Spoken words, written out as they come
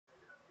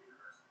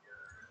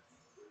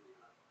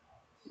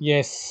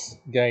Yes,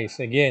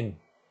 guys, again,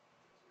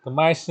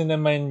 tumaas na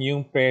naman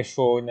yung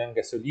presyo ng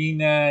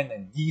gasolina,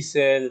 ng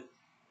diesel.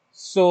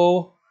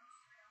 So,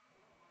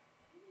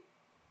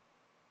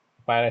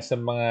 para sa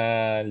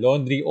mga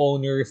laundry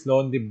owners,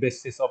 laundry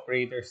business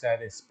operators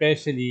natin,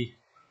 especially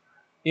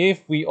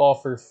if we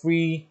offer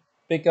free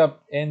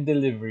pickup and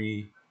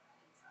delivery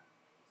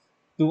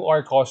to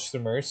our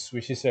customers,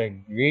 which is a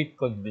great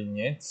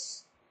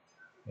convenience.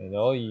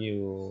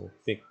 You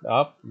pick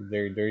up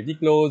their dirty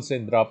clothes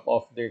and drop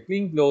off their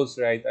clean clothes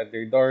right at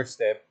their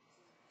doorstep.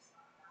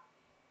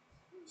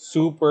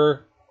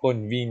 Super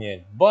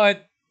convenient.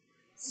 But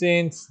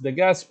since the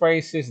gas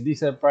prices,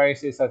 diesel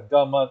prices have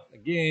gone up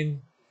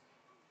again,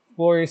 of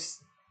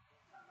course,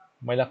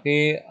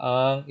 malaki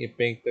ang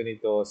epekto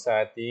nito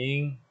sa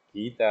ating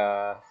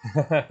kita.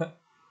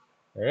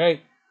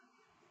 Alright.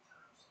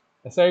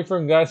 Aside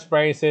from gas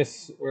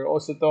prices, we're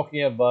also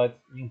talking about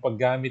yung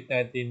paggamit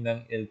natin ng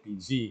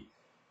LPG.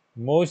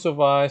 Most of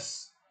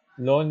us,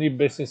 laundry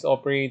business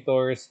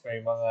operators,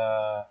 may mga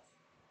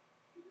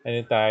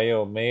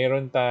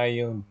mayroon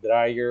tayong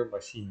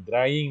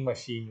drying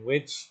machine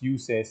which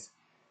uses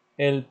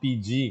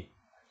LPG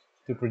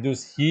to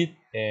produce heat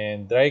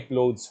and dry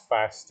clothes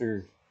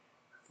faster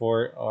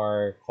for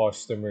our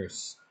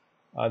customers.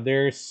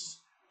 Others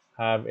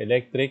have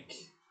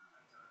electric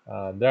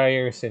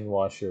dryers and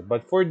washer.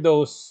 But for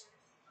those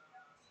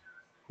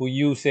who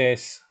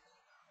uses,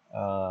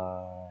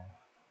 uh,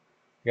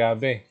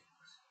 grabe,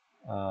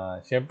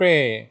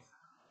 syempre,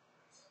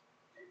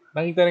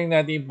 nakita rin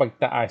natin yung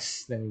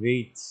pagtaas ng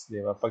rates, di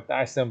ba?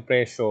 Pagtaas ng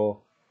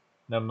presyo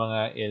ng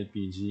mga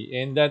LPG.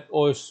 And that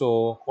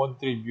also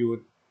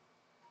contribute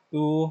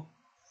to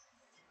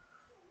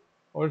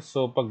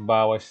also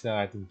pagbawas ng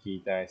ating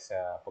kita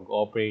sa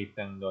pag-operate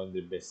ng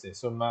laundry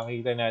business. So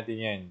makita natin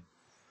yan.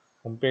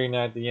 Compare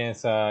natin yan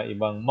sa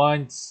ibang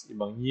months,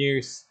 ibang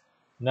years.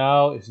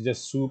 Now, it's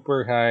just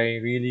super high,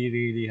 really,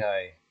 really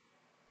high.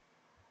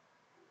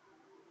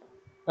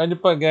 Ano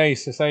pa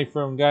guys, aside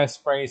from gas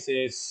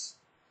prices,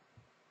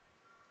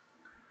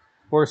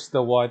 of course, the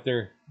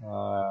water.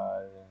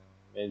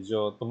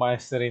 Medyo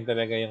tumaas na rin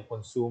talaga yung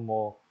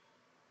konsumo.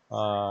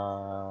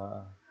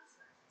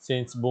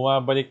 Since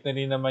bumabalik na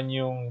rin naman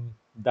yung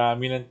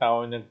dami ng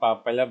tao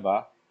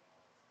nagpapalaba,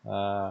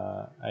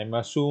 I'm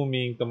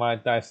assuming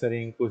tumataas na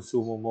rin yung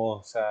konsumo mo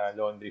sa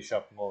laundry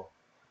shop mo.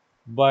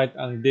 But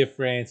ang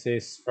difference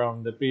is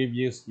from the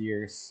previous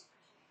years,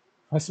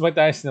 mas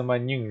mataas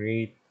naman yung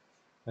rate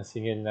na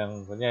singil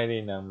ng,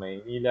 kunyari, ng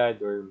Maynilad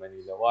or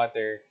Manila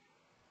Water.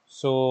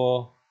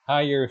 So,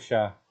 higher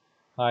siya.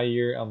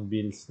 Higher ang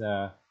bills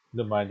na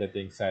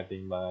dumadating sa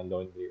ating mga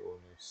laundry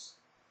owners.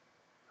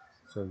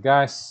 So,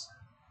 gas,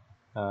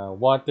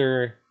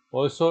 water,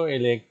 also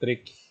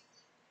electric.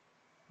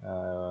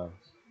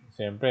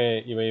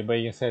 Siyempre, iba-iba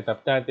yung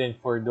setup natin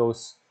for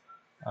those.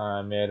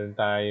 Meron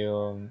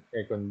tayong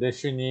air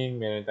conditioning,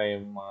 meron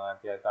tayong mga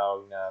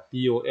tinatawag na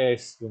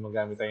POS,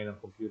 gumagamit tayo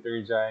ng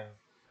computer dyan.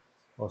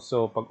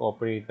 Also,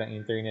 pag-operate ng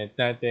internet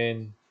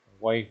natin,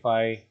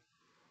 Wi-Fi,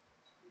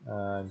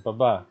 ano pa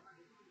ba?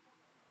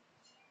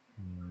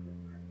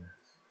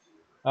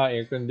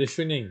 Air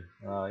conditioning.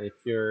 If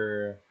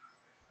your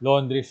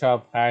laundry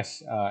shop has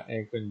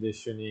air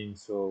conditioning,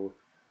 so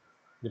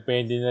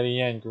depende na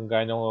rin yan kung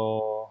gaano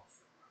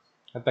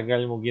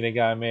katagal mo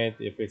ginagamit.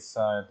 If it's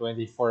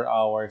 24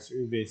 hours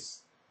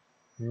service,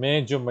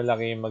 medyo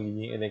malaki yung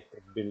magiging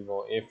electric bill mo.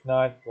 If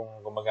not, kung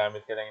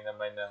gumagamit ka lang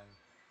naman ng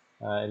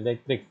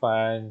electric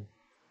fan,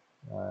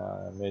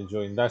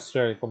 medyo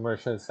industrial,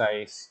 commercial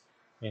size,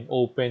 and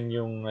open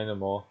yung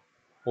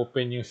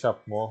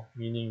shop mo,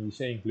 meaning hindi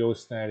siya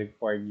enclosed na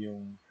required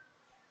yung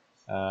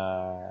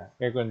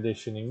air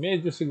conditioning.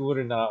 Medyo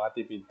siguro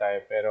nakakatipid tayo,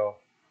 pero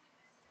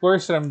of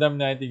course, ramdam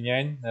natin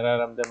yan.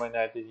 Nararamdaman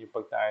natin yung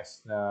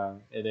pagtaas ng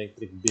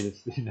electric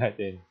bills din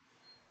natin.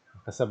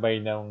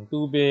 Kasabay ng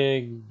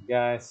tubig,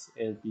 gas,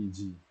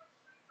 LPG.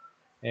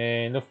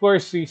 And of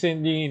course,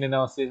 recently,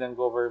 in-announce din ng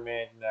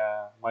government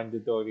na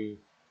mandatory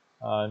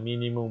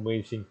minimum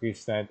wage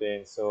increase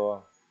natin. So,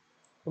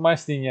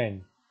 tumaas din yan.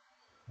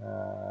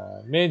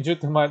 Medyo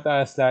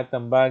tumataas lahat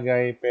ng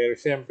bagay, pero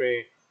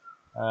siyempre,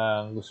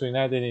 ang gusto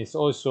natin is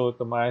also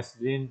tumaas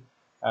din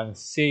ang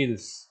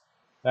sales.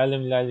 Lalo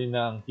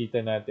na ang kita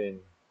natin.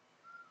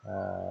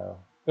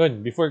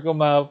 Before ko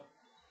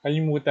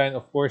makalimutan,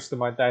 of course,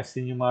 tumataas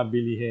din yung mga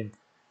bilihin.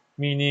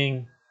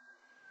 Meaning,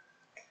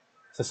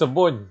 sa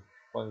sabon.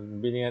 Pag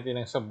bili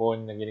natin ng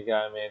sabon na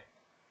ginagamit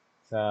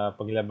sa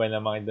paglaban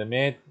ng mga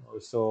damit,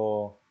 also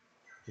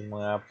yung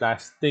mga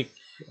plastic,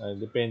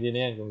 depende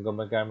na yan kung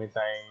gumagamit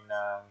tayo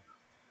ng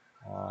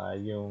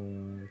yung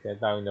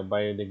tinatawag na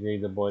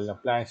biodegradable na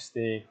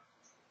plastic.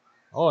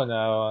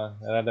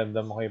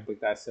 Nararamdaman ko yung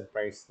pagtaas ng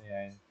price na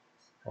yan.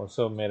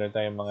 Also, meron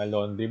tayong mga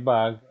laundry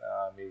bag,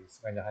 may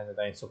kanya-kanya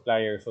tayong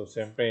supplier. So,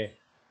 siyempre,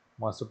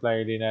 mga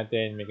supplier din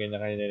natin, may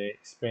kanya-kanya rin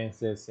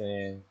expenses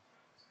and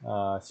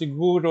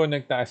siguro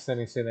nagtaas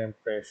na rin sila ng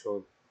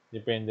presyo.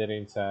 Depende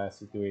rin sa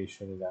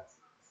situation nila.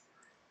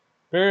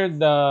 Pero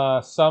the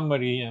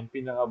summary, ang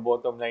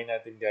pinaka-bottom line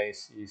natin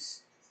guys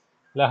is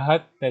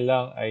lahat na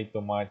lang ay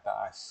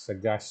tumataas sa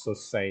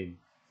gastos side.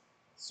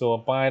 So,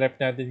 ang pangarap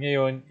natin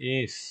ngayon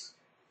is,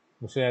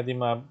 gusto natin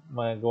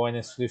magawa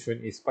ng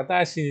solution is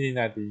pataasin din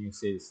natin yung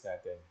sales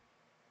natin.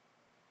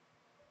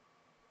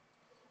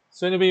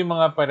 So, ano ba yung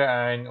mga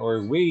paraan or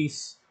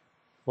ways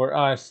for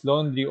us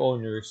laundry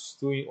owners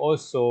to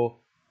also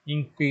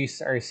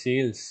increase our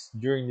sales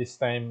during this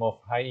time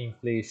of high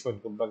inflation?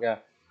 Kumbaga,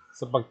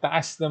 sa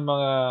pagtaas ng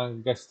mga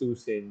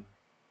gastusin,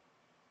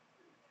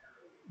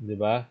 di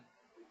ba?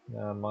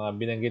 Na mga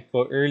binanggit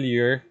ko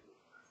earlier,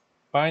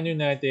 paano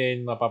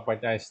natin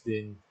mapapataas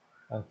din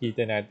ang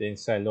kita natin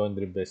sa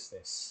laundry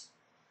business?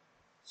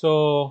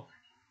 So,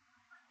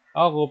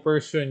 ako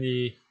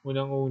personally,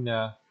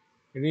 unang-una,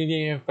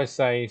 really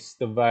emphasize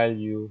the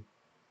value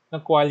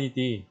ng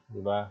quality,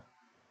 di ba?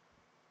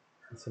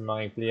 Sa mga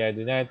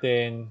empleyado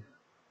natin,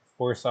 of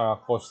course, sa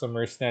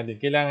customers natin,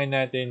 kailangan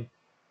natin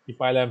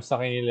ipaalam sa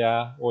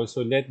kanila,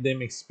 also let them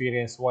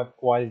experience what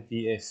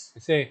quality is.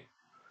 Kasi,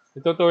 sa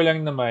totoo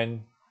lang naman,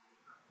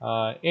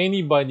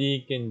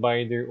 anybody can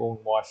buy their own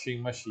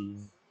washing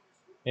machine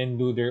and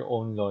do their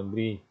own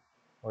laundry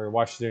or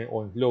wash their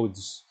own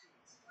clothes.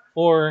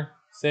 Or,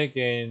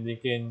 second, they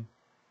can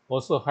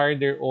also hire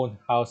their own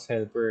house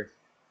helper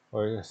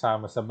or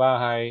kasama sa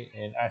bahay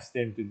and ask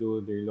them to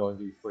do their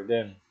laundry for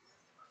them.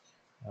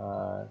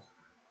 Uh,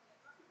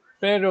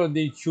 pero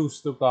they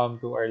choose to come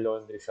to our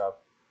laundry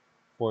shop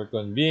for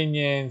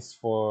convenience,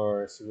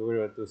 for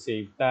siguro to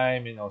save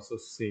time and also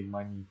save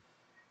money.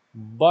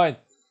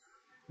 But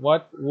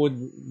what would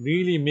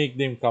really make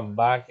them come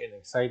back and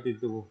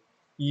excited to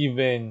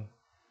even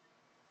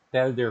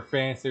tell their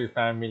friends, their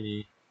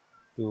family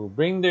to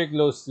bring their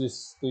clothes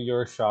to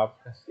your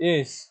shop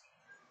is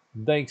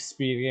the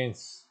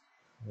experience.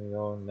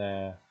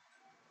 Na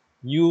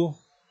you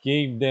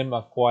gave them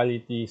a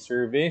quality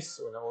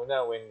service.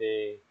 Una-una, when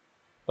they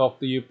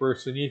talk to you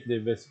personally, if they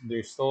visit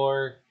their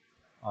store,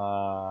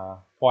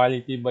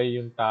 quality ba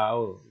yung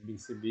tao? Ibig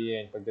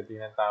sabihin,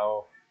 pagdating ng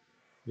tao,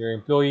 your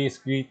employees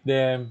greet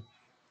them,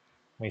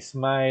 may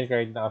smile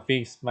kahit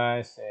naka-face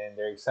mask, and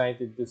they're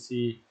excited to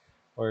see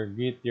or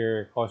greet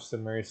your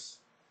customers.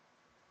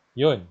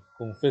 Yun,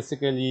 kung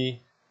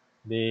physically,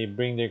 they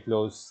bring their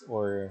clothes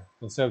or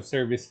kung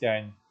self-service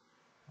yan,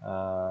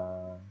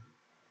 uh,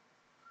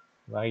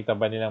 makita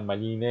ba nilang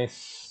malinis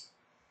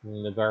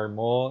yung lugar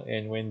mo,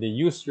 and when they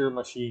use your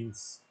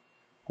machines,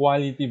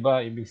 quality ba,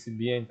 ibig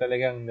sabihin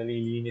talagang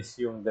nalilinis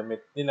yung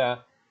damit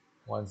nila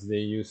once they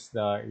use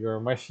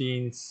your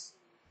machines,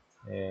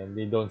 and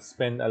they don't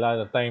spend a lot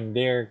of time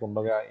there.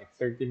 Kumbaga, if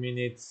 30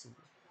 minutes,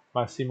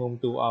 maximum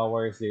 2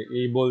 hours, they're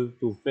able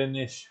to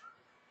finish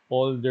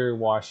all their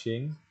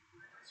washing.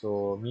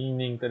 So,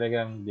 meaning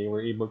talagang they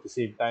were able to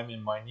save time and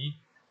money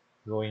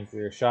going to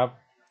your shop.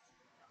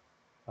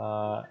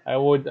 I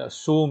would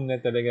assume na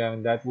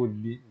talagang that would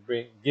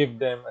give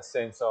them a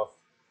sense of,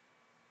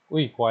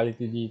 uy,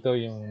 quality dito,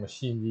 yung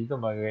machine dito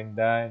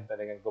maganda,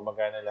 talagang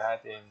gumagana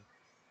lahat, and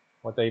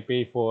what I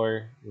pay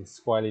for is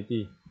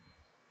quality.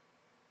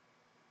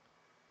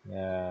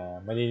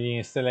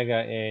 Malilinis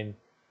talaga and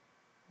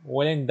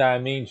walang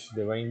damage,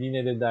 di ba? Hindi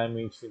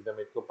na-damage yung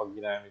damit ko pag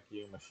ginamit ko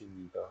yung machine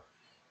dito.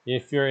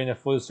 If you're in a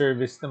full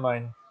service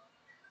naman,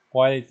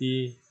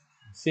 quality,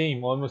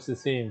 same, almost the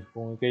same.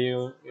 Kung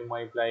kayo yung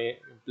mga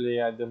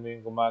empleyado mo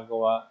yung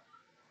gumagawa,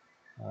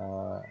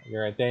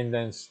 your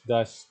attendants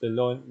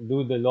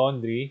do the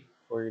laundry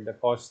for the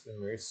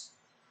customers,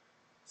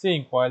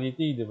 same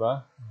quality, di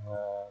ba?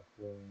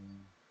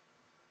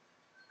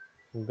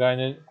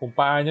 Kung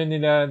paano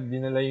nila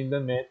dinala yung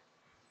damit,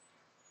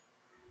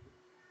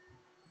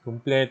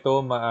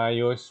 kumpleto,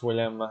 maayos,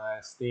 walang mga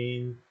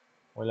stain,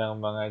 walang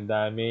mga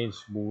damage,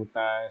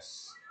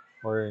 butas,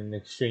 or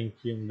nag-shrink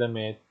yung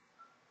damit,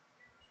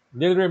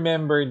 they'll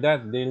remember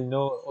that. They'll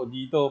know, o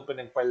dito,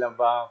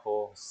 pinagpalaba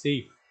ako,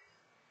 safe.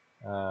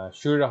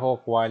 Sure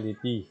ako,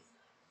 quality.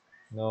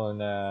 No,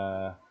 na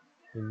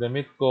yung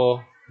damit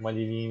ko,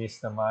 malilinis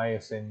na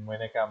maayos. And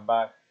when I come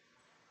back,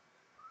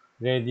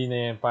 ready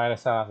na yan para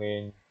sa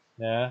akin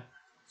na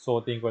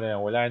suotin ko na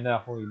yan. Wala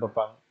na akong iba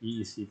pang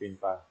iisipin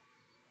pa.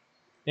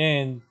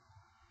 And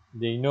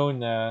they know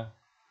na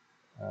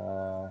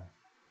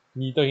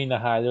dito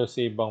hinahalo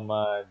sa ibang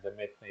mga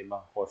damit na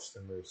ibang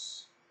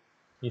customers.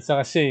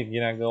 Minsan kasi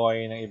ginagawa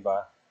yun ng iba,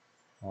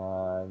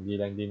 hindi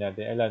lang din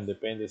natin alam.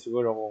 Depende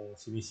siguro kung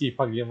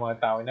sinisipag yung mga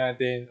tao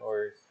natin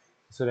or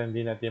gusto lang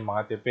din natin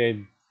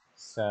makatipid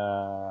sa,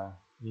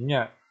 yun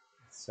nga,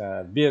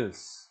 sa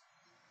bills.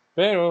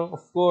 Pero,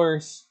 of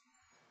course,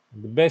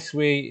 the best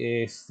way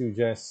is to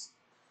just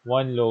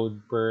one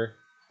load per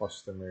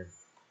customer.